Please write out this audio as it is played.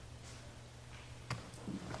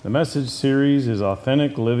The message series is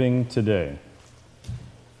Authentic Living Today.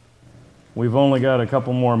 We've only got a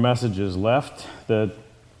couple more messages left. The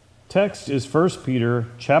text is 1 Peter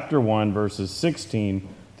chapter 1, verses 16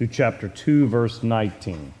 through chapter 2, verse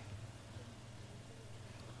 19.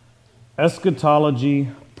 Eschatology,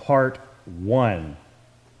 part 1.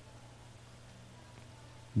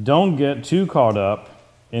 Don't get too caught up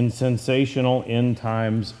in sensational end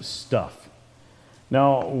times stuff.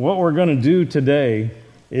 Now, what we're going to do today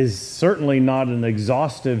is certainly not an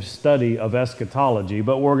exhaustive study of eschatology,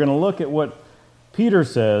 but we're going to look at what Peter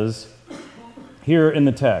says here in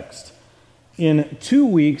the text. In 2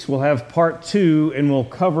 weeks, we'll have part 2, and we'll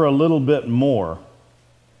cover a little bit more.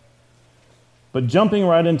 But jumping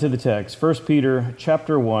right into the text, 1 Peter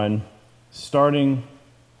chapter 1, starting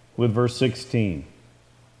with verse 16.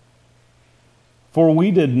 For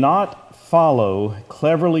we did not follow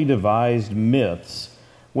cleverly devised myths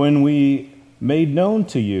when we made known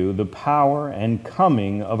to you the power and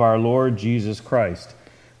coming of our Lord Jesus Christ.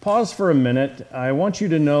 Pause for a minute. I want you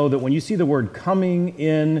to know that when you see the word coming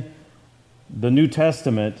in the New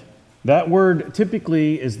Testament, that word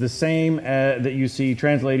typically is the same that you see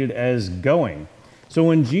translated as going. So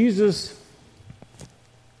when Jesus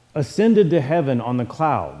ascended to heaven on the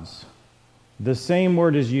clouds, the same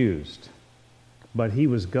word is used, but he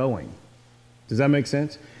was going. Does that make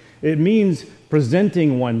sense? It means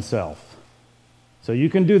presenting oneself. So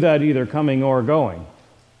you can do that either coming or going.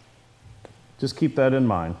 Just keep that in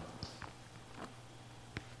mind.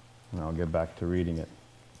 And I'll get back to reading it.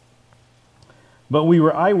 But we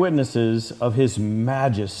were eyewitnesses of his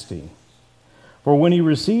majesty. For when he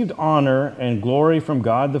received honor and glory from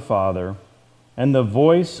God the Father, and the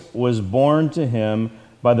voice was borne to him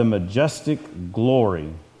by the majestic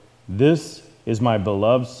glory, "This is my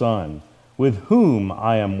beloved Son, with whom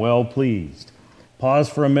I am well pleased." Pause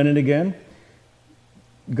for a minute again.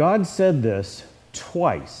 God said this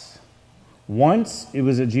twice. Once, it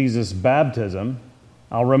was at Jesus' baptism.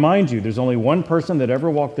 I'll remind you, there's only one person that ever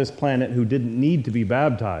walked this planet who didn't need to be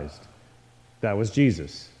baptized. That was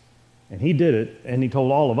Jesus. And he did it, and he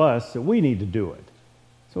told all of us that we need to do it.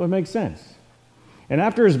 So it makes sense. And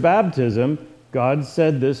after his baptism, God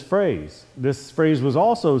said this phrase. This phrase was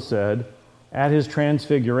also said at his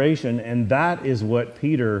transfiguration, and that is what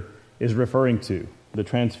Peter is referring to, the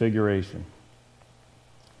transfiguration.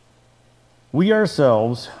 We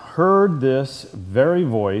ourselves heard this very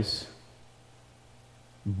voice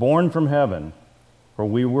born from heaven, for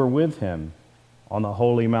we were with him on the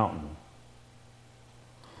holy mountain.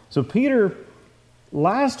 So Peter,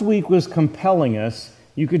 last week, was compelling us.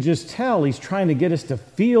 You could just tell he's trying to get us to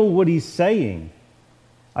feel what he's saying.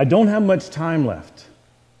 I don't have much time left.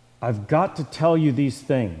 I've got to tell you these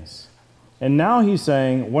things. And now he's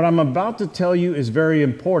saying, what I'm about to tell you is very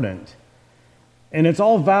important. And it's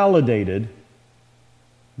all validated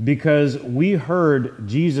because we heard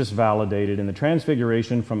Jesus validated in the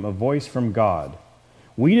Transfiguration from a voice from God.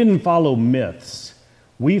 We didn't follow myths.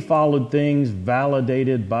 We followed things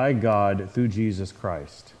validated by God through Jesus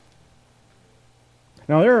Christ.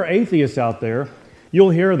 Now, there are atheists out there. You'll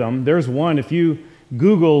hear them. There's one. If you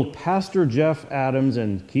Google Pastor Jeff Adams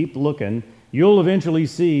and keep looking, you'll eventually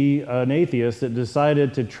see an atheist that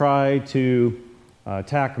decided to try to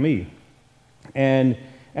attack me. And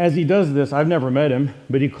as he does this, I've never met him,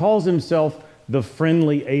 but he calls himself the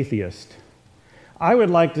friendly atheist. I would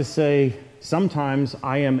like to say sometimes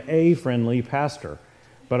I am a friendly pastor,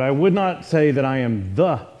 but I would not say that I am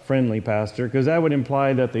the friendly pastor, because that would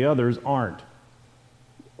imply that the others aren't,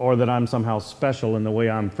 or that I'm somehow special in the way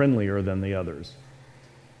I'm friendlier than the others.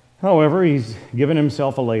 However, he's given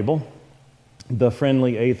himself a label, the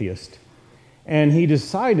friendly atheist. And he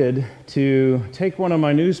decided to take one of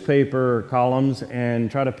my newspaper columns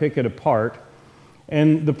and try to pick it apart.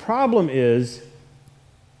 And the problem is,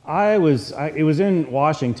 it was in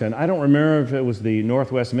Washington. I don't remember if it was the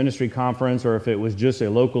Northwest Ministry Conference or if it was just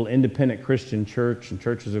a local independent Christian church and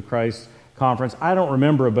Churches of Christ conference. I don't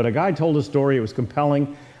remember, but a guy told a story. It was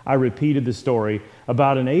compelling. I repeated the story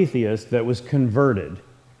about an atheist that was converted.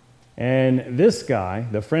 And this guy,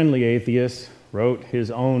 the friendly atheist, wrote his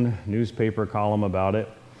own newspaper column about it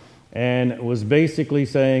and was basically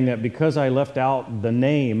saying that because I left out the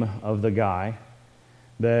name of the guy,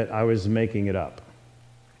 that I was making it up.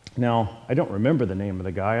 Now, I don't remember the name of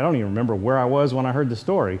the guy. I don't even remember where I was when I heard the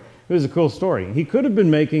story. It was a cool story. He could have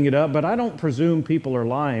been making it up, but I don't presume people are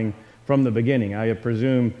lying from the beginning. I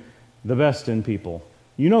presume the best in people.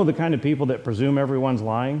 You know the kind of people that presume everyone's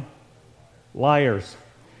lying? Liars.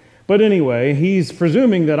 But anyway, he's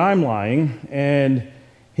presuming that I'm lying, and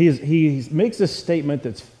he makes a statement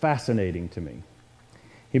that's fascinating to me.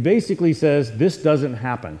 He basically says this doesn't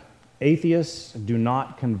happen. Atheists do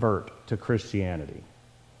not convert to Christianity.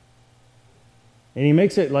 And he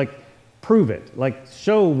makes it like, prove it, like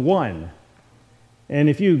show one. And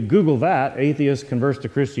if you Google that, atheist converts to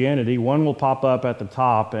Christianity, one will pop up at the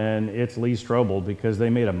top, and it's Lee Strobel, because they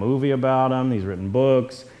made a movie about him. He's written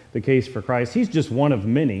books, The Case for Christ. He's just one of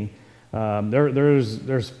many.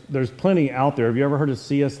 There's plenty out there. Have you ever heard of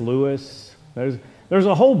C.S. Lewis? There's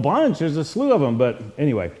a whole bunch. There's a slew of them. But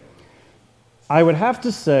anyway, I would have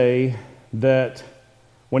to say that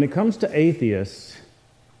when it comes to atheists,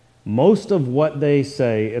 most of what they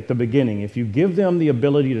say at the beginning, if you give them the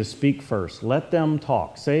ability to speak first, let them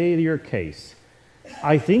talk, say your case,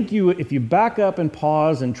 I think if you back up and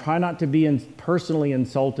pause and try not to be personally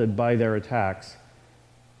insulted by their attacks,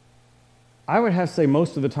 I would have to say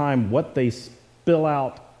most of the time what they spill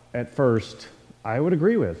out at first, I would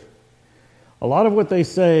agree with. A lot of what they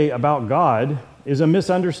say about God is a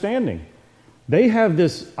misunderstanding. They have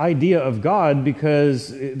this idea of God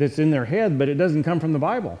because it's in their head, but it doesn't come from the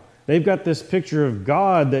Bible. They've got this picture of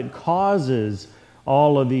God that causes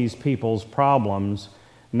all of these people's problems,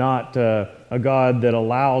 not a God that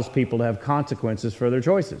allows people to have consequences for their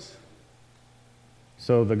choices.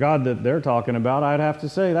 So the God that they're talking about, I'd have to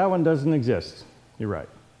say that one doesn't exist. You're right.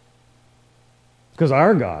 Because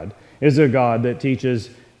our God is a God that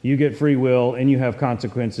teaches you get free will and you have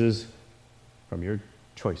consequences from your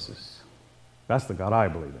choices. That's the God I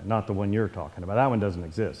believe in, not the one you're talking about. That one doesn't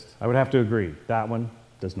exist. I would have to agree. That one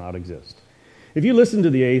does not exist. If you listen to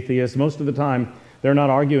the atheists, most of the time they're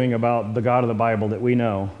not arguing about the God of the Bible that we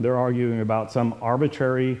know. They're arguing about some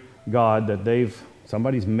arbitrary God that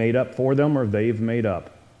somebody's made up for them or they've made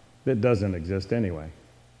up that doesn't exist anyway.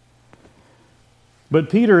 But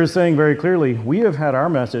Peter is saying very clearly, we have had our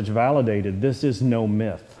message validated. This is no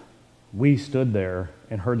myth. We stood there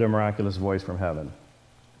and heard the miraculous voice from heaven.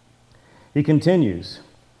 He continues,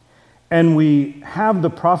 and we have the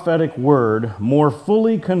prophetic word more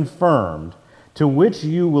fully confirmed, to which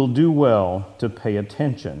you will do well to pay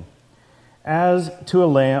attention, as to a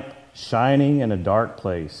lamp shining in a dark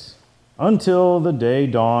place, until the day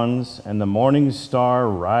dawns and the morning star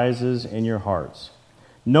rises in your hearts.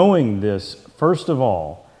 Knowing this, first of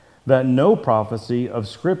all, that no prophecy of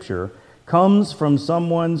Scripture comes from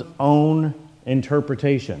someone's own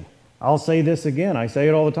interpretation. I'll say this again, I say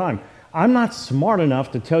it all the time. I'm not smart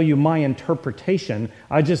enough to tell you my interpretation.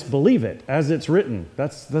 I just believe it as it's written.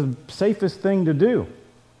 That's the safest thing to do.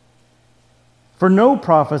 For no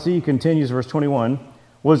prophecy, continues verse 21,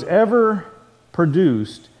 was ever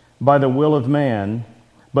produced by the will of man,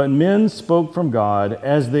 but men spoke from God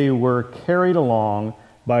as they were carried along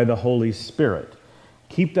by the Holy Spirit.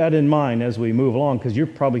 Keep that in mind as we move along, because you're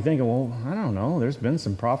probably thinking, well, I don't know, there's been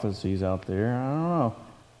some prophecies out there. I don't know.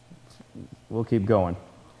 We'll keep going.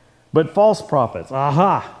 But false prophets,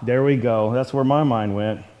 there we go. That's where my mind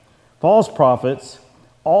went. False prophets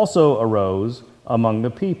also arose among the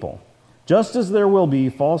people, just as there will be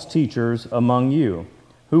false teachers among you,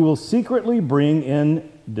 who will secretly bring in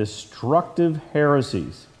destructive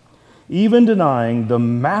heresies, even denying the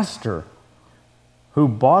master who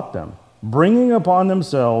bought them, bringing upon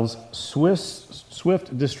themselves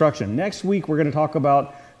swift destruction. Next week, we're going to talk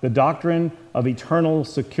about the doctrine of eternal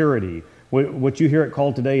security. What you hear it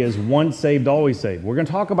called today is once saved, always saved. We're going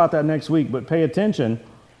to talk about that next week, but pay attention.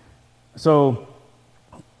 So,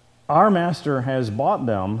 our master has bought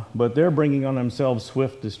them, but they're bringing on themselves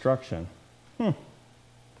swift destruction.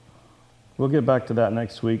 We'll get back to that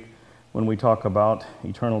next week when we talk about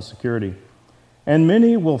eternal security. And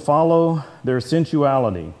many will follow their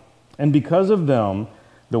sensuality, and because of them,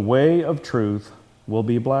 the way of truth will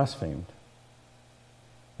be blasphemed.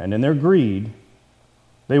 And in their greed,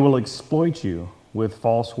 they will exploit you with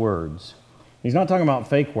false words. He's not talking about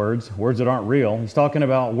fake words, words that aren't real. He's talking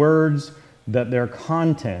about words that their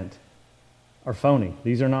content are phony.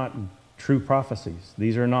 These are not true prophecies.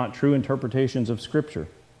 These are not true interpretations of Scripture.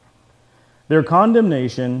 Their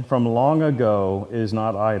condemnation from long ago is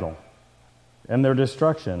not idle, and their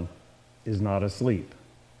destruction is not asleep.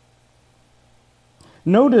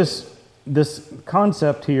 Notice this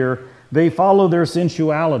concept here, they follow their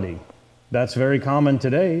sensuality. That's very common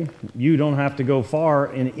today. You don't have to go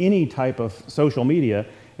far in any type of social media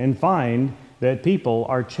and find that people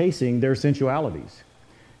are chasing their sensualities.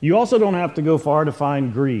 You also don't have to go far to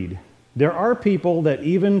find greed. There are people that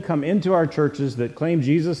even come into our churches that claim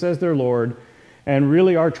Jesus as their Lord and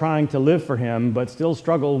really are trying to live for Him, but still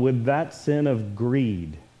struggle with that sin of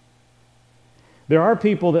greed. There are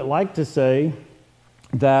people that like to say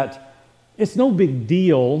that it's no big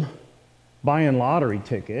deal buying lottery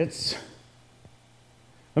tickets.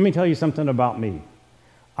 Let me tell you something about me.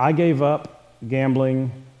 I gave up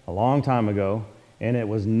gambling a long time ago, and it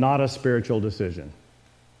was not a spiritual decision.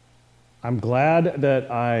 I'm glad that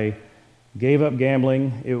I gave up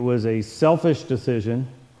gambling. It was a selfish decision,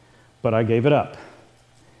 but I gave it up.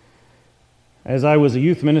 As I was a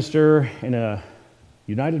youth minister in a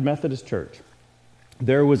United Methodist Church,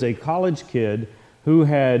 there was a college kid who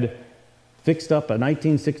had fixed up a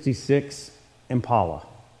 1966 Impala.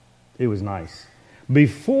 It was nice.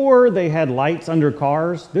 Before they had lights under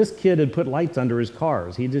cars, this kid had put lights under his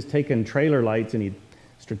cars. He'd just taken trailer lights and he'd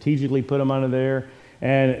strategically put them under there.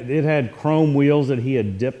 And it had chrome wheels that he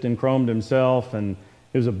had dipped and chromed himself, and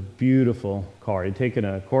it was a beautiful car. He'd taken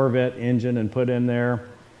a Corvette engine and put in there.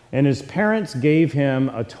 And his parents gave him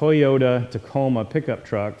a Toyota Tacoma pickup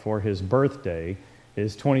truck for his birthday,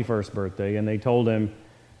 his 21st birthday, and they told him,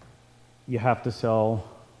 you have to sell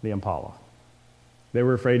the Impala. They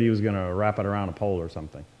were afraid he was going to wrap it around a pole or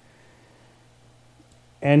something.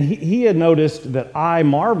 And he had noticed that I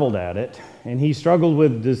marveled at it, and he struggled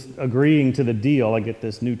with this agreeing to the deal. I get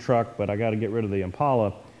this new truck, but I got to get rid of the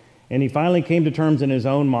Impala. And he finally came to terms in his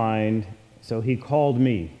own mind, so he called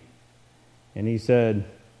me. And he said,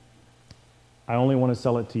 I only want to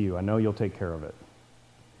sell it to you. I know you'll take care of it.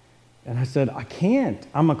 And I said, I can't.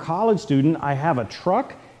 I'm a college student. I have a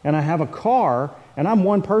truck, and I have a car, and I'm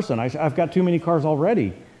one person. I've got too many cars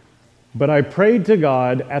already. But I prayed to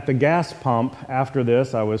God at the gas pump after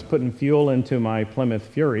this. I was putting fuel into my Plymouth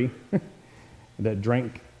Fury that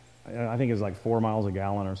drank, I think it was like 4 miles a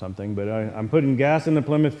gallon or something. But I'm putting gas in the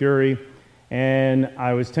Plymouth Fury, and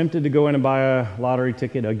I was tempted to go in and buy a lottery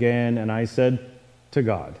ticket again. And I said to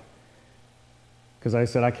God, because I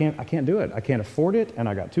said, I can't do it. I can't afford it, and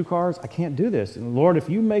I got 2 cars. I can't do this. And Lord, if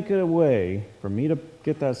you make it a way for me to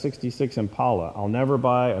get that 66 Impala, I'll never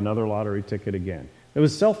buy another lottery ticket again. It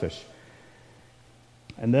was selfish.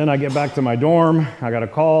 And then I get back to my dorm. I got a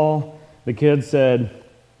call. The kid said,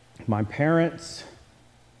 my parents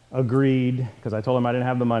agreed, because I told them I didn't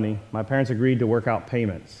have the money, my parents agreed to work out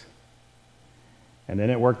payments. And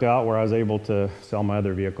then it worked out where I was able to sell my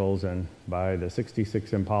other vehicles and buy the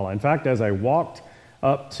 66 Impala. In fact, as I walked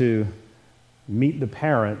up to meet the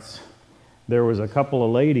parents, there was a couple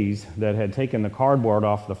of ladies that had taken the cardboard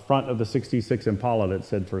off the front of the 66 Impala that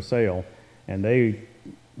said for sale, and they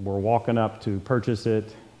were walking up to purchase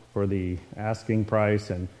it for the asking price,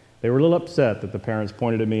 and they were a little upset that the parents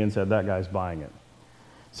pointed at me and said, that guy's buying it.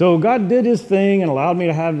 So God did his thing and allowed me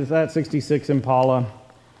to have that 66 Impala,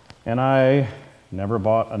 and I never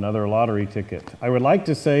bought another lottery ticket. I would like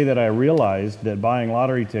to say that I realized that buying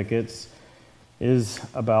lottery tickets is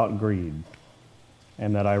about greed,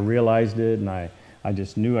 and that I realized it, and I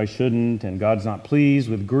just knew I shouldn't, and God's not pleased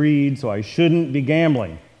with greed, so I shouldn't be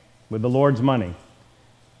gambling with the Lord's money.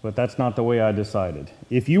 But that's not the way I decided.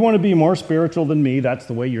 If you want to be more spiritual than me, that's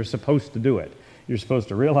the way you're supposed to do it. You're supposed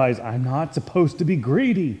to realize I'm not supposed to be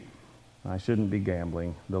greedy. I shouldn't be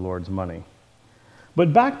gambling the Lord's money.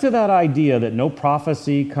 But back to that idea that no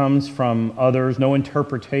prophecy comes from others, no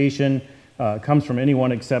interpretation comes from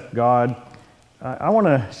anyone except God. I want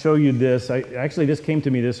to show you this. Actually, this came to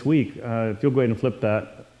me this week. If you'll go ahead and flip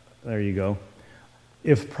that. There you go.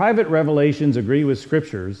 If private revelations agree with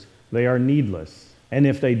scriptures, they are needless. And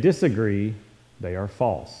if they disagree, they are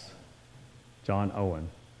false. John Owen.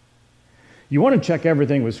 You want to check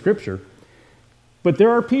everything with Scripture, but there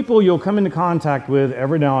are people you'll come into contact with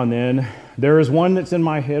every now and then. There is one that's in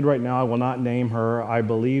my head right now. I will not name her. I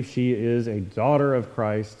believe she is a daughter of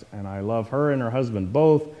Christ, and I love her and her husband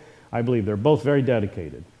both. I believe they're both very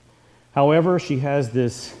dedicated. However, she has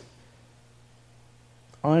this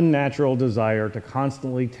unnatural desire to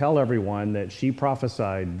constantly tell everyone that she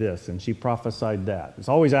prophesied this and she prophesied that. It's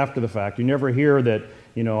always after the fact. You never hear that,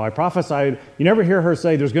 I prophesied. You never hear her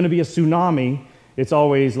say there's going to be a tsunami. It's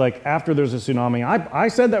always like after there's a tsunami. I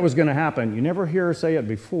said that was going to happen. You never hear her say it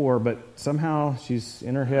before, but somehow she's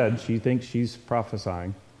in her head. She thinks she's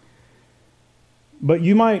prophesying. But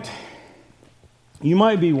you might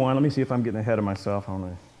be one. Let me see if I'm getting ahead of myself.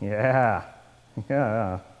 Yeah.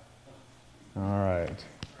 All right.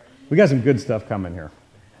 We got some good stuff coming here.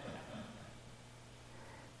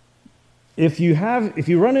 If you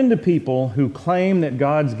run into people who claim that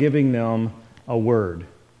God's giving them a word,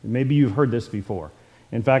 maybe you've heard this before.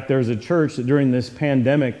 In fact, there's a church that during this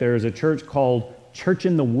pandemic, there's a church called Church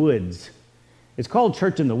in the Woods. It's called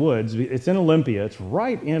Church in the Woods. It's in Olympia. It's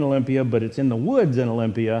right in Olympia, but it's in the woods in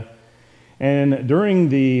Olympia. And during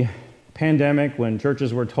the pandemic, when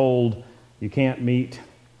churches were told you can't meet,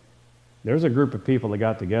 there's a group of people that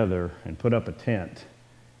got together and put up a tent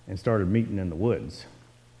and started meeting in the woods.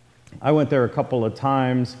 I went there a couple of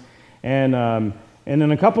times, and And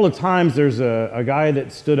then a couple of times there's a guy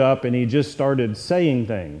that stood up and he just started saying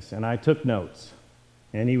things, and I took notes.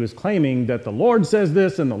 And he was claiming that the Lord says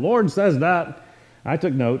this and the Lord says that. I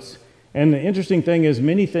took notes. And the interesting thing is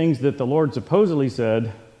many things that the Lord supposedly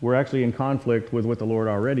said were actually in conflict with what the Lord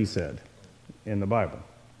already said in the Bible.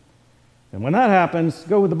 And when that happens,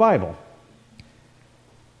 go with the Bible.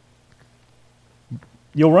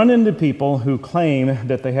 You'll run into people who claim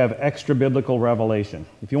that they have extra biblical revelation.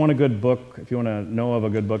 If you want a good book, if you want to know of a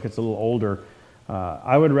good book, it's a little older.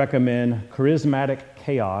 I would recommend Charismatic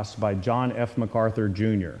Chaos by John F. MacArthur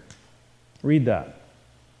Jr. Read that.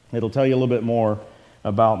 It'll tell you a little bit more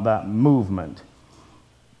about that movement.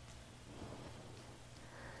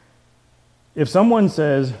 If someone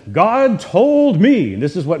says, God told me,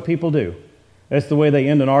 this is what people do. That's the way they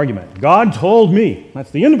end an argument. God told me.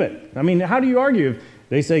 That's the end of it. I mean, how do you argue? If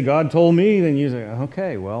they say, God told me, then you say,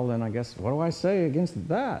 okay, well, then I guess, what do I say against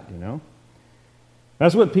that,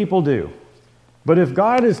 That's what people do. But if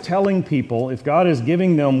God is telling people, if God is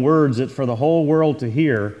giving them words that for the whole world to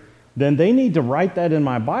hear, then they need to write that in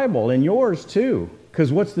my Bible, and yours too.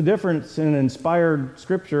 Because what's the difference in inspired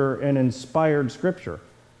Scripture and inspired Scripture?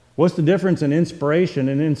 What's the difference in inspiration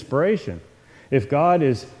and inspiration? If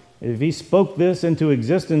He spoke this into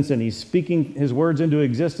existence and He's speaking His words into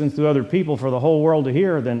existence to other people for the whole world to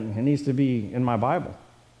hear, then it needs to be in my Bible.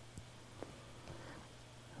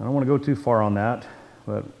 I don't want to go too far on that,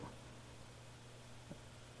 but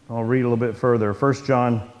I'll read a little bit further. 1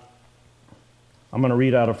 John, I'm going to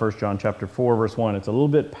read out of 1 John chapter 4, verse 1. It's a little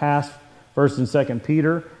bit past 1 and 2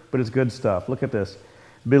 Peter, but it's good stuff. Look at this.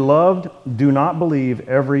 Beloved, do not believe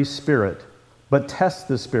every spirit, but test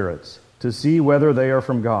the spirits to see whether they are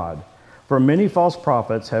from God. For many false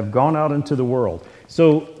prophets have gone out into the world.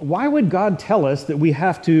 So why would God tell us that we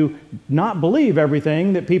have to not believe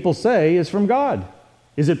everything that people say is from God?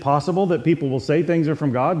 Is it possible that people will say things are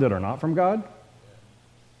from God that are not from God?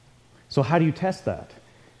 So how do you test that?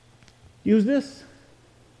 Use this.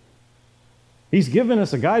 He's given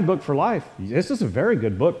us a guidebook for life. This is a very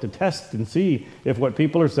good book to test and see if what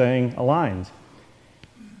people are saying aligns.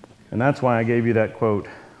 And that's why I gave you that quote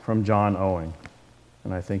from John Owen.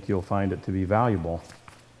 And I think you'll find it to be valuable.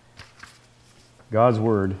 God's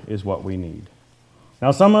word is what we need.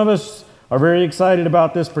 Now, some of us are very excited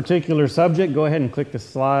about this particular subject. Go ahead and click the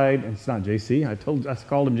slide. It's not JC. I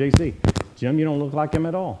called him JC. Jim, you don't look like him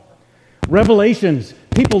at all. Revelations.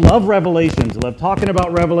 People love Revelations. They love talking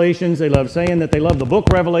about Revelations. They love saying that they love the book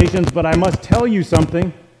Revelations. But I must tell you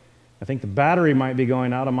something. I think the battery might be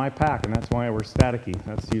going out of my pack, and that's why we're staticky.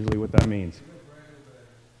 That's usually what that means.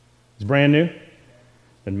 It's brand new?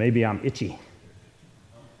 Then maybe I'm itchy.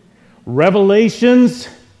 Revelations,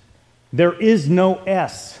 there is no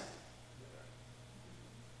S.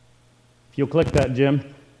 If you'll click that,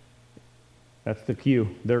 Jim, that's the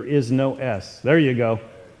cue. There is no S. There you go.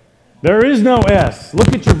 There is no S.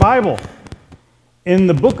 Look at your Bible. In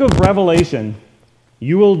the book of Revelation,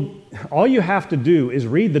 all you have to do is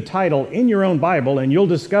read the title in your own Bible, and you'll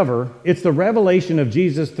discover it's the revelation of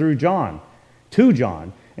Jesus through John, to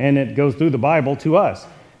John, and it goes through the Bible to us.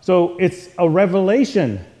 So it's a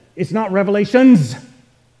revelation. It's not revelations.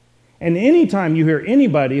 And anytime you hear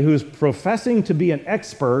anybody who's professing to be an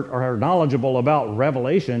expert or knowledgeable about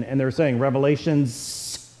Revelation, and they're saying revelations,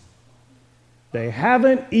 they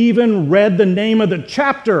haven't even read the name of the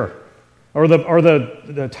chapter or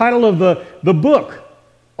the title of the book.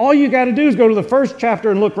 All you got to do is go to the first chapter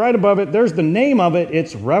and look right above it. There's the name of it.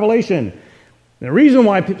 It's Revelation. The reason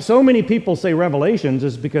why so many people say Revelations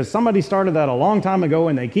is because somebody started that a long time ago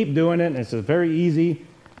and they keep doing it, and it's a very easy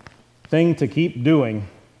thing to keep doing.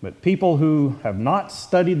 But people who have not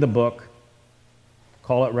studied the book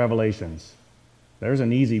call it Revelations. There's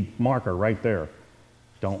an easy marker right there.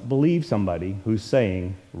 Don't believe somebody who's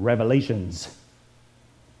saying Revelations.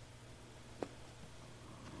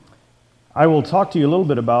 I will talk to you a little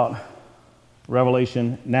bit about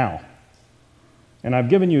Revelation now. And I've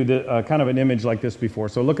given you kind of an image like this before.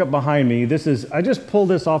 So look up behind me. I just pulled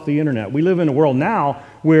this off the internet. We live in a world now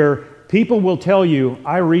where people will tell you,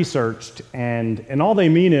 I researched, and all they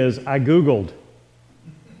mean is, I Googled.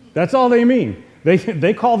 That's all they mean.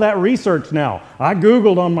 They call that research now. I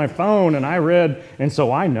Googled on my phone and I read, and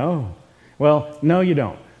so I know. Well, no, you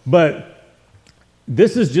don't. But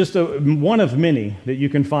this is just one of many that you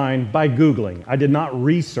can find by Googling. I did not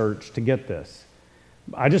research to get this.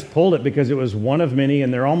 I just pulled it because it was one of many,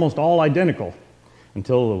 and they're almost all identical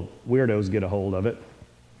until the weirdos get a hold of it.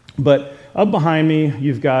 But up behind me,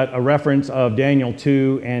 you've got a reference of Daniel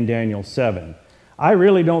 2 and Daniel 7. I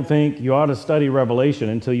really don't think you ought to study Revelation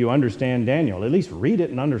until you understand Daniel. At least read it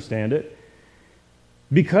and understand it.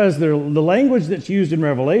 Because the language that's used in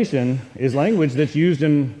Revelation is language that's used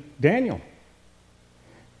in Daniel.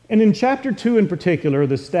 And in chapter 2 in particular,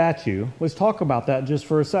 the statue, let's talk about that just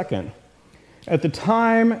for a second. At the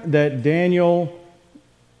time that Daniel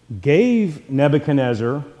gave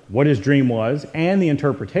Nebuchadnezzar what his dream was and the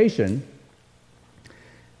interpretation,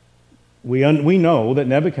 we know that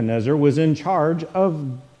Nebuchadnezzar was in charge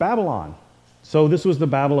of Babylon. So this was the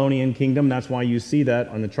Babylonian kingdom. That's why you see that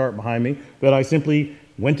on the chart behind me, that I simply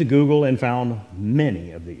went to Google and found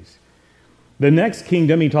many of these. The next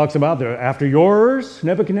kingdom he talks about, after yours,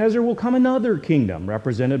 Nebuchadnezzar, will come another kingdom,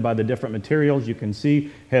 represented by the different materials. You can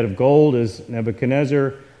see head of gold is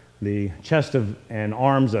Nebuchadnezzar. The chest and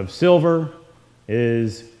arms of silver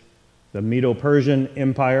is the Medo-Persian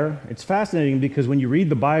Empire. It's fascinating because when you read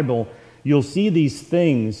the Bible, you'll see these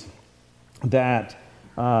things that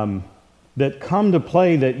come to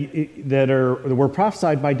play that were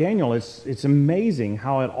prophesied by Daniel. It's amazing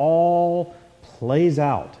how it all plays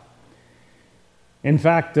out. In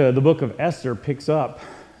fact, the book of Esther picks up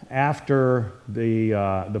after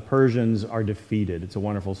the Persians are defeated. It's a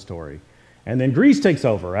wonderful story. And then Greece takes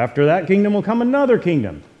over. After that kingdom will come another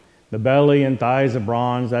kingdom. The belly and thighs of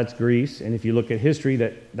bronze, that's Greece. And if you look at history,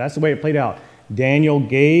 that's the way it played out. Daniel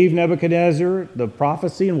gave Nebuchadnezzar the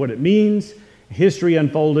prophecy and what it means. History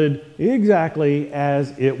unfolded exactly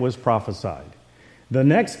as it was prophesied. The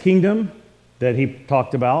next kingdom that he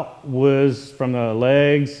talked about was from the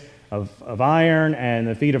legs of iron and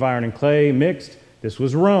the feet of iron and clay mixed. This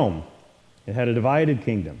was Rome. It had a divided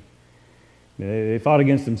kingdom. They fought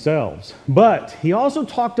against themselves. But he also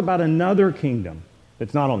talked about another kingdom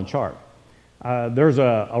that's not on the chart. There's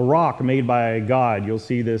a rock made by God. You'll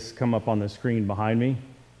see this come up on the screen behind me.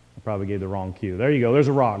 I probably gave the wrong cue. There you go. There's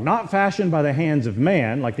a rock. Not fashioned by the hands of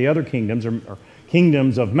man, like the other kingdoms or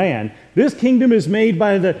kingdoms of man. This kingdom is made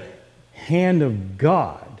by the hand of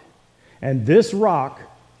God. And this rock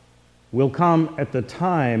will come at the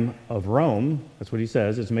time of Rome. That's what he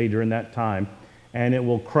says. It's made during that time. And it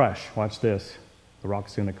will crush. Watch this. The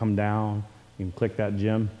rock's going to come down. You can click that,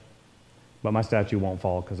 Jim. But my statue won't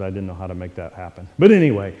fall because I didn't know how to make that happen. But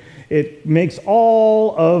anyway, it makes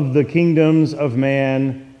all of the kingdoms of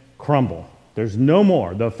man crumble. There's no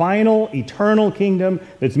more. The final eternal kingdom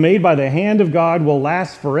that's made by the hand of God will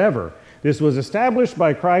last forever. This was established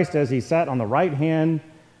by Christ as he sat on the right hand,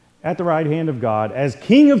 at the right hand of God, as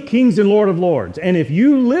King of kings and Lord of lords. And if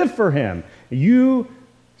you live for him, you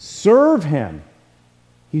serve him,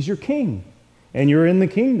 he's your king, and you're in the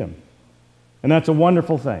kingdom. And that's a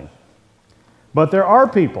wonderful thing. But there are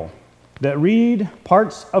people that read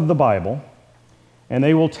parts of the Bible, and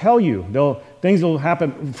they will tell you, things will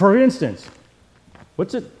happen. For instance,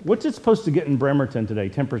 what's it supposed to get in Bremerton today,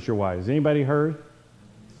 temperature-wise? Anybody heard?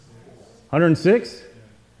 106?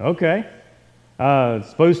 Okay. It's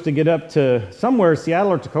supposed to get up to somewhere,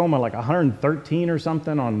 Seattle or Tacoma, like 113 or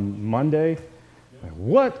something on Monday. Like,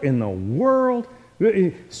 what in the world?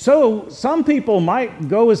 So some people might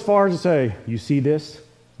go as far as to say, you see this?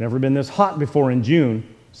 Never been this hot before in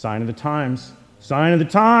June. Sign of the times. Sign of the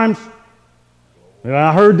times. And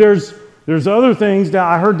I heard there's other things.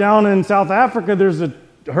 I heard down in South Africa there's a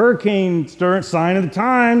hurricane stirring. Sign of the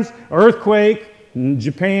times. Earthquake in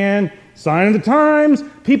Japan. Sign of the times.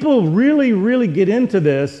 People really, really get into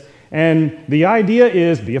this. And the idea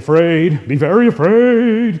is be afraid. Be very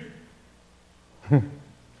afraid. I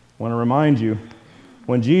want to remind you,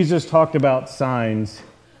 when Jesus talked about signs,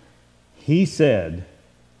 he said,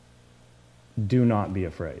 do not be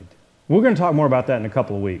afraid. We're going to talk more about that in a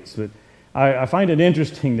couple of weeks, but I find it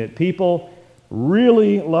interesting that people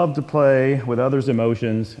really love to play with others'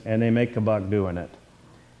 emotions, and they make a buck doing it.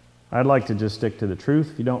 I'd like to just stick to the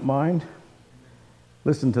truth, if you don't mind.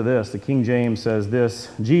 Listen to this. The King James says this.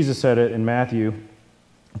 Jesus said it in Matthew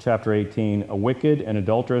chapter 18, a wicked and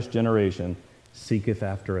adulterous generation seeketh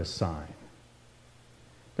after a sign.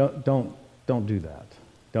 Don't do that.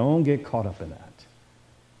 Don't get caught up in that.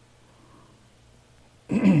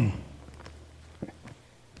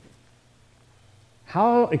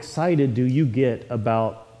 How excited do you get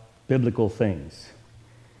about biblical things?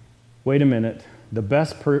 Wait a minute. The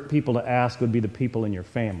best people to ask would be the people in your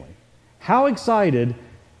family. How excited,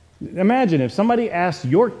 imagine if somebody asked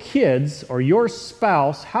your kids or your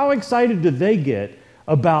spouse, how excited do they get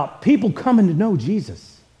about people coming to know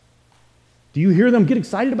Jesus? Do you hear them get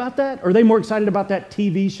excited about that? Or are they more excited about that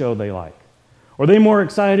TV show they like? Or are they more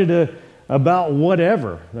excited about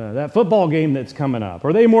whatever, that football game that's coming up? Or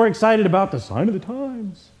are they more excited about the sign of the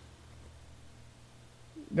times?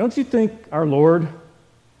 Don't you think our Lord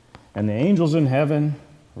and the angels in heaven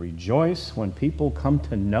rejoice when people come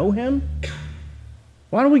to know him?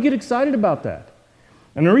 Why don't we get excited about that?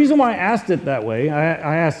 And the reason why I asked it that way,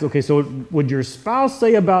 I asked, okay, so would your spouse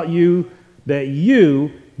say about you that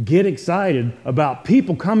you get excited about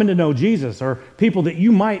people coming to know Jesus or people that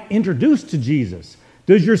you might introduce to Jesus?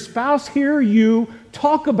 Does your spouse hear you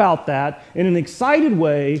talk about that in an excited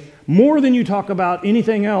way more than you talk about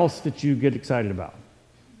anything else that you get excited about?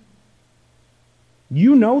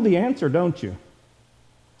 You know the answer, don't you?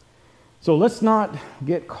 So let's not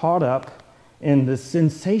get caught up in the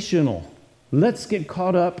sensational. Let's get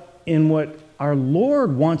caught up in what our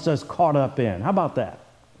Lord wants us caught up in. How about that?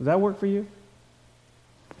 Does that work for you?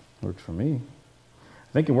 Works for me.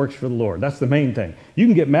 I think it works for the Lord. That's the main thing. You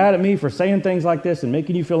can get mad at me for saying things like this and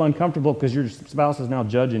making you feel uncomfortable because your spouse is now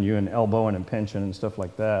judging you and elbowing and pinching and stuff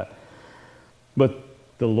like that. But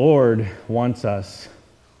the Lord wants us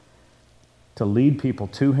to lead people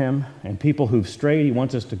to Him, and people who've strayed, He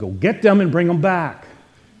wants us to go get them and bring them back.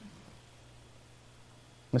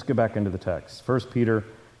 Let's get back into the text. 1 Peter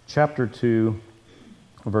chapter 2,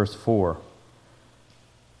 verse 4.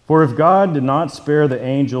 For if God did not spare the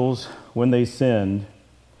angels when they sinned,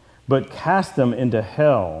 but cast them into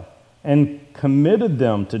hell and committed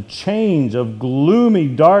them to chains of gloomy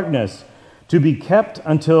darkness to be kept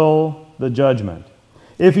until the judgment.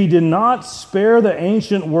 If He did not spare the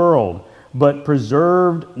ancient world, but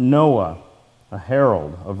preserved Noah, a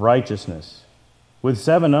herald of righteousness, with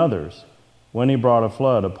 7 others, when He brought a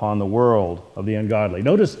flood upon the world of the ungodly.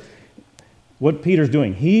 Notice what Peter's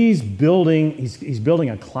doing. He's building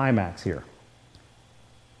a climax here.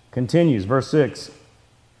 Continues, verse 6.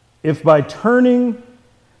 If by turning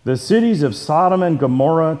the cities of Sodom and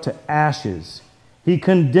Gomorrah to ashes, He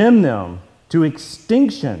condemned them to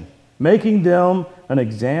extinction, making them an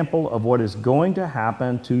example of what is going to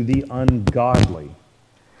happen to the ungodly.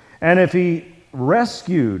 And if He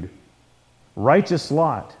rescued righteous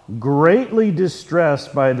Lot, greatly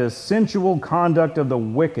distressed by the sensual conduct of the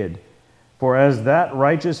wicked, for as that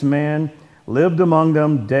righteous man lived among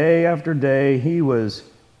them day after day, he was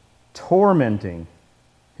tormenting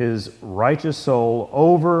his righteous soul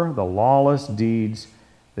over the lawless deeds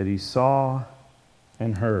that he saw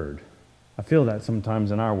and heard. I feel that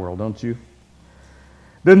sometimes in our world, don't you?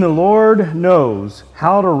 Then the Lord knows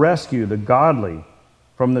how to rescue the godly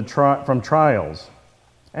from trials,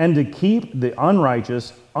 and to keep the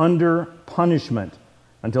unrighteous under punishment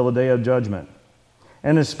until the day of judgment,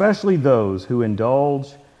 and especially those who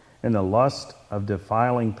indulge in the lust of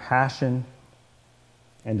defiling passion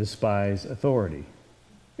and despise authority.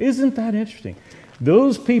 Isn't that interesting?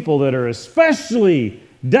 Those people that are especially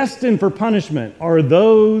destined for punishment are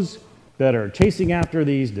those that are chasing after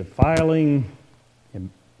these defiling and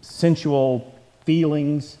sensual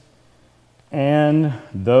feelings, and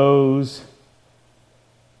those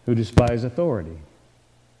who despise authority.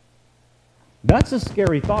 That's a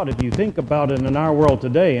scary thought if you think about it in our world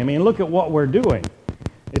today. I mean, look at what we're doing.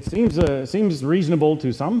 It seems reasonable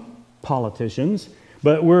to some politicians,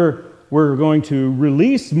 but we're going to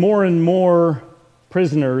release more and more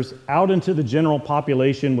prisoners out into the general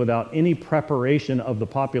population without any preparation of the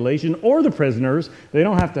population or the prisoners. They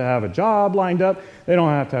don't have to have a job lined up. They don't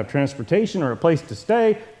have to have transportation or a place to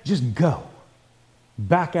stay. Just go.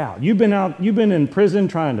 Back out. You've been in prison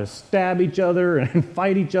trying to stab each other and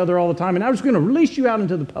fight each other all the time, and I'm just going to release you out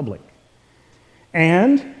into the public.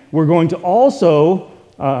 And we're going to also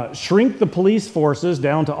shrink the police forces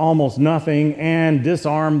down to almost nothing and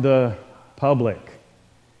disarm the public.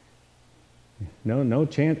 No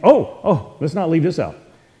chance. Oh, let's not leave this out.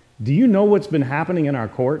 Do you know what's been happening in our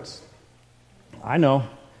courts? I know.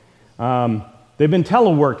 They've been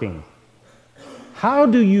teleworking. How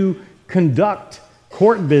do you conduct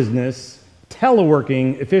court business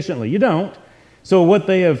teleworking efficiently? You don't. So what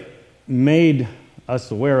they have made us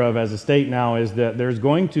aware of as a state now is that there's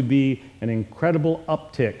going to be an incredible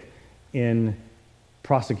uptick in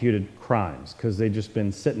prosecuted crimes because they've just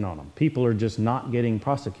been sitting on them. People are just not getting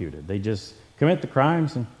prosecuted. They just commit the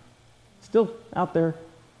crimes and still out there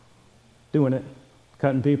doing it,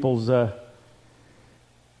 cutting people's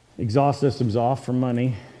exhaust systems off for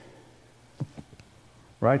money.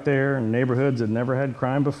 Right there in neighborhoods that never had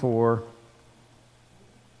crime before.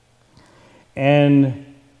 And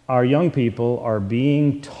our young people are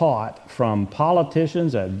being taught from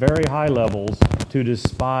politicians at very high levels to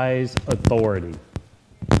despise authority.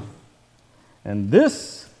 And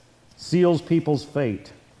this seals people's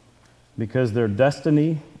fate because their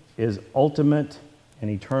destiny is ultimate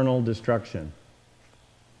and eternal destruction.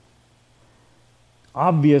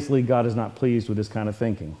 Obviously, God is not pleased with this kind of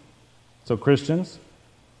thinking. So Christians,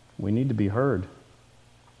 we need to be heard.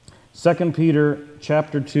 2 Peter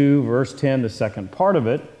chapter 2, verse 10, the second part of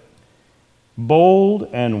it. Bold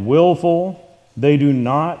and willful they do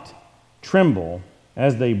not tremble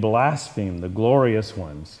as they blaspheme the glorious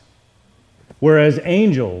ones. Whereas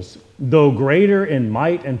angels, though greater in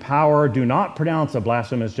might and power, do not pronounce a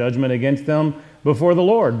blasphemous judgment against them before the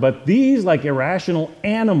Lord. But these, like irrational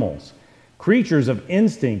animals, creatures of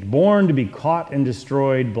instinct, born to be caught and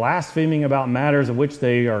destroyed, blaspheming about matters of which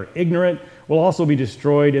they are ignorant, will also be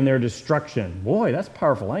destroyed in their destruction. Boy, that's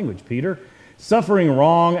powerful language, Peter. Suffering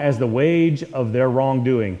wrong as the wage of their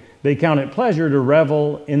wrongdoing. They count it pleasure to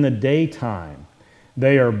revel in the daytime.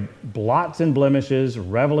 They are blots and blemishes,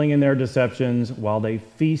 reveling in their deceptions while they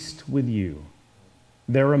feast with you.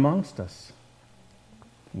 They're amongst us.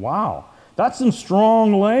 Wow, that's some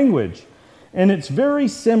strong language. And it's very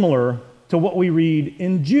similar to what we read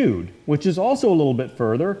in Jude, which is also a little bit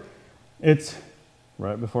further. It's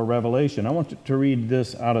right before Revelation. I want to read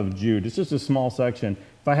this out of Jude. It's just a small section.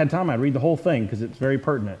 If I had time, I'd read the whole thing because it's very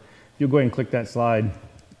pertinent. If you'll go ahead and click that slide.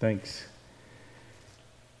 Thanks.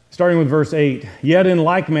 Starting with verse 8, yet in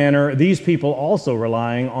like manner, these people also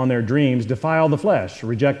relying on their dreams defile the flesh,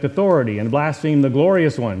 reject authority, and blaspheme the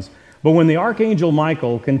glorious ones. But when the archangel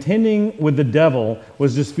Michael, contending with the devil,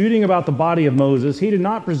 was disputing about the body of Moses, he did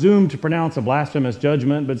not presume to pronounce a blasphemous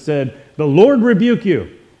judgment, but said, the Lord rebuke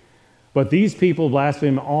you. But these people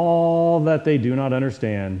blaspheme all that they do not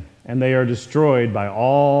understand, and they are destroyed by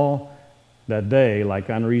all that they, like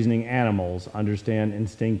unreasoning animals, understand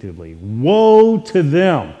instinctively. Woe to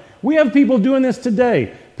them! We have people doing this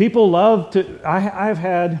today. People love to... I've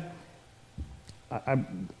had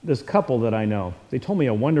this couple that I know. They told me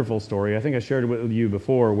a wonderful story. I think I shared it with you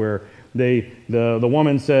before, where the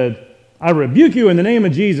woman said, I rebuke you in the name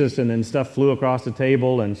of Jesus, and then stuff flew across the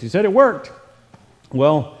table, and she said it worked.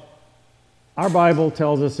 Well, our Bible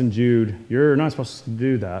tells us in Jude, you're not supposed to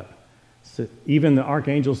do that. So even the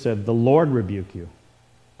archangel said, the Lord rebuke you.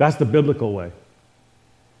 That's the biblical way.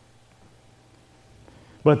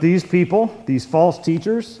 But these people, these false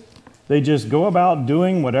teachers, they just go about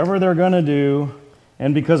doing whatever they're going to do,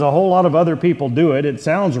 and because a whole lot of other people do it, it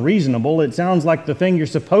sounds reasonable. It sounds like the thing you're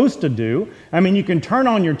supposed to do. I mean, you can turn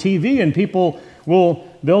on your TV and people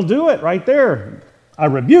they'll do it right there. I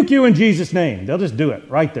rebuke you in Jesus' name. They'll just do it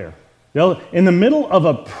right there. In the middle of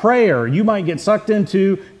a prayer, you might get sucked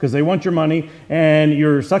into, because they want your money, and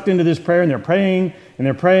you're sucked into this prayer, and they're praying,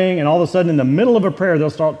 and all of a sudden, in the middle of a prayer, they'll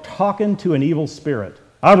start talking to an evil spirit.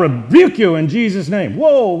 I rebuke you in Jesus' name.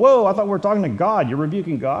 Whoa, I thought we were talking to God. You're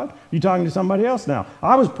rebuking God? You're talking to somebody else now.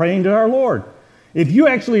 I was praying to our Lord. If you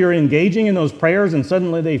actually are engaging in those prayers and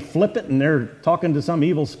suddenly they flip it and they're talking to some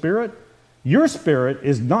evil spirit, your spirit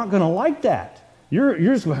is not going to like that. You're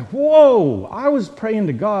just like, whoa, I was praying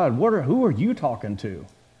to God. Who are you talking to?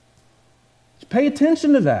 Just pay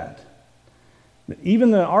attention to that.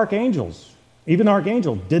 Even the archangel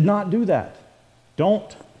did not do that.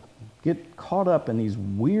 Don't get caught up in these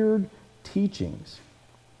weird teachings.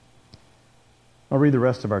 I'll read the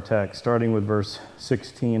rest of our text, starting with verse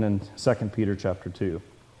 16 in 2 Peter chapter 2.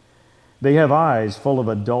 They have eyes full of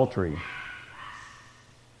adultery.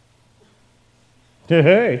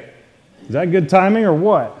 Hey. Is that good timing or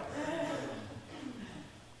what?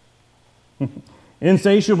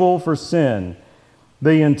 Insatiable for sin.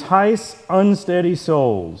 They entice unsteady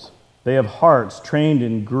souls. They have hearts trained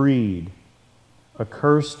in greed.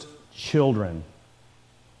 Accursed children.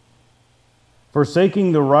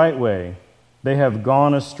 Forsaking the right way, they have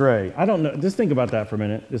gone astray. I don't know. Just think about that for a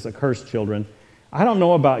minute, this accursed children. I don't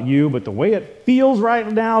know about you, but the way it feels right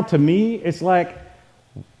now to me, it's like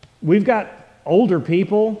we've got older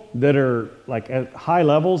people that are like at high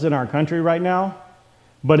levels in our country right now,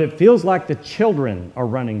 but it feels like the children are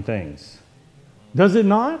running things. Does it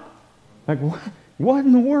not? Like, what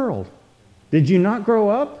in the world? Did you not grow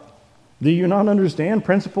up? Do you not understand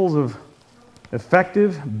principles of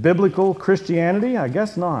effective biblical Christianity? I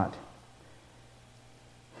guess not.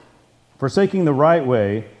 Forsaking the right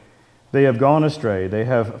way, they have gone astray. They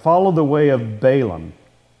have followed the way of Balaam,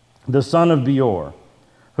 the son of Beor,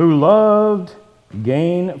 who loved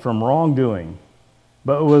gain from wrongdoing,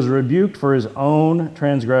 but was rebuked for his own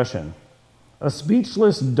transgression. A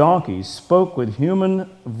speechless donkey spoke with human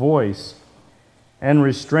voice and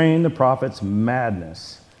restrained the prophet's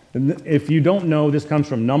madness. If you don't know, this comes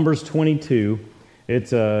from Numbers 22. It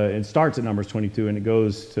starts at Numbers 22 and it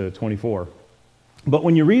goes to 24. But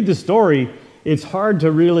when you read the story, it's hard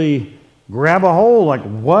to really grab a hold. Like,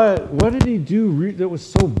 what did he do that was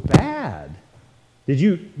so bad?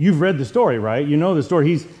 You've read the story, right? You know the story.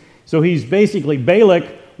 He's basically, Balak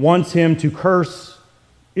wants him to curse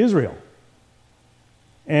Israel.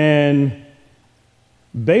 And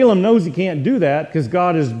Balaam knows he can't do that because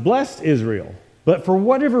God has blessed Israel. But for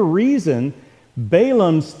whatever reason,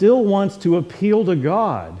 Balaam still wants to appeal to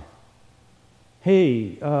God.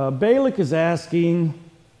 Hey, Balak is asking,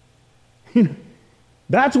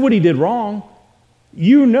 that's what he did wrong.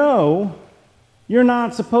 You know you're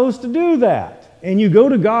not supposed to do that. And you go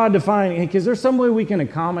to God to find, hey, is there some way we can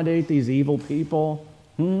accommodate these evil people?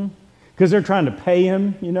 Because they're trying to pay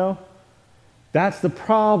him, That's the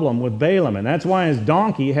problem with Balaam, and that's why his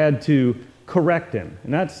donkey had to correct him.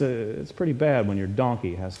 And it's pretty bad when your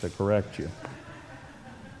donkey has to correct you.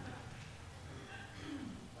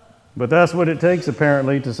 But that's what it takes,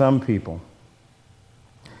 apparently, to some people.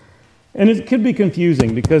 And it could be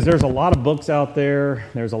confusing because there's a lot of books out there,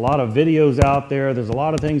 there's a lot of videos out there, there's a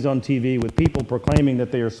lot of things on TV with people proclaiming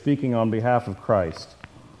that they are speaking on behalf of Christ.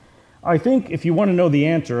 I think if you want to know the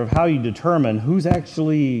answer of how you determine who's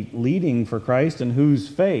actually leading for Christ and who's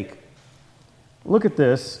fake, look at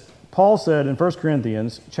this. Paul said in 1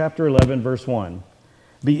 Corinthians chapter 11, verse 1,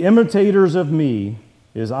 "Be imitators of me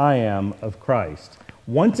as I am of Christ."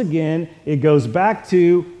 Once again, it goes back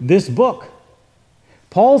to this book.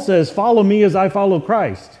 Paul says, follow me as I follow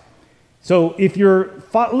Christ. So if you're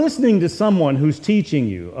listening to someone who's teaching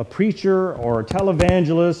you, a preacher or a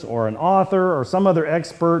televangelist or an author or some other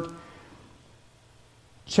expert,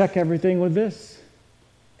 check everything with this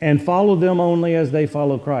and follow them only as they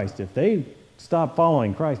follow Christ. If they stop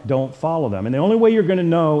following Christ, don't follow them. And the only way you're going to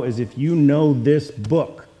know is if you know this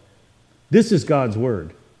book. This is God's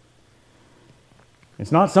Word.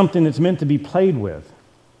 It's not something that's meant to be played with.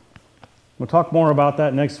 We'll talk more about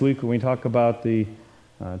that next week when we talk about the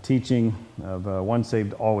teaching of once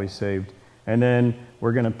saved, always saved. And then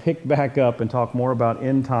we're going to pick back up and talk more about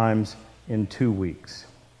end times in 2 weeks.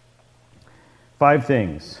 5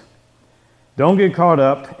 things. Don't get caught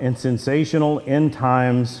up in sensational end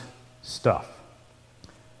times stuff.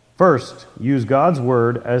 First, use God's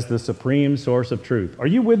Word as the supreme source of truth. Are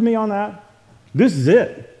you with me on that? This is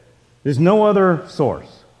it. There's no other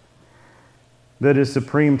source that is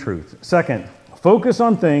supreme truth. Second, focus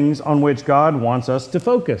on things on which God wants us to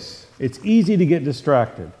focus. It's easy to get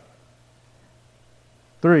distracted.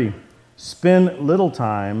 3, spend little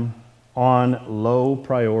time on low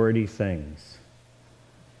priority things.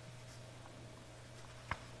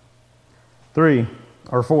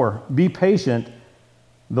 4, be patient.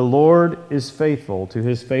 The Lord is faithful to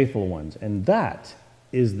his faithful ones. And that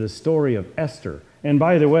is the story of Esther. And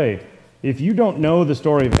by the way, if you don't know the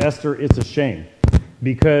story of Esther, it's a shame.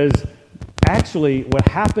 Because actually, what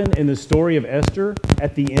happened in the story of Esther,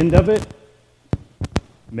 at the end of it,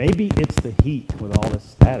 maybe it's the heat with all this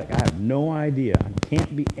static. I have no idea.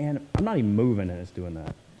 I'm not even moving and it's doing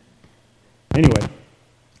that. Anyway,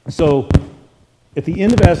 so at the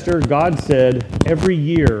end of Esther, God said every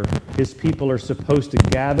year his people are supposed to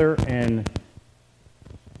gather and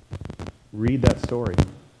read that story.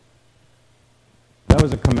 That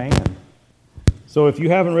was a command. So if you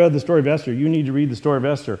haven't read the story of Esther, you need to read the story of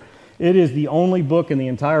Esther. It is the only book in the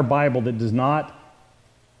entire Bible that does not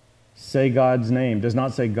say God's name, does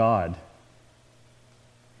not say God.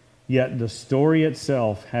 Yet the story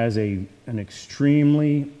itself has an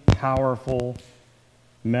extremely powerful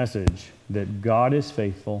message that God is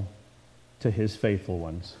faithful to his faithful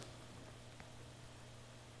ones.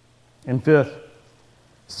 And 5th,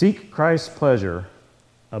 seek Christ's pleasure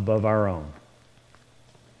above our own.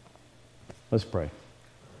 Let's pray.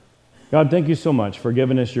 God, thank you so much for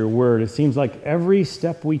giving us your word. It seems like every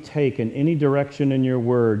step we take in any direction in your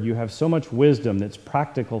word, you have so much wisdom that's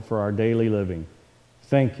practical for our daily living.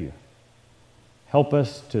 Thank you. Help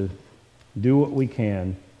us to do what we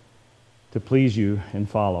can to please you in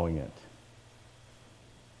following it.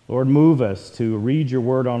 Lord, move us to read your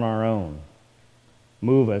word on our own.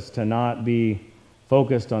 Move us to not be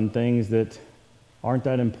focused on things that aren't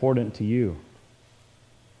that important to you.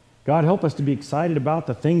 God, help us to be excited about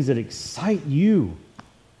the things that excite you.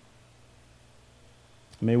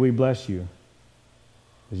 May we bless you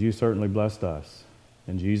as you certainly blessed us.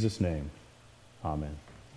 In Jesus' name, amen.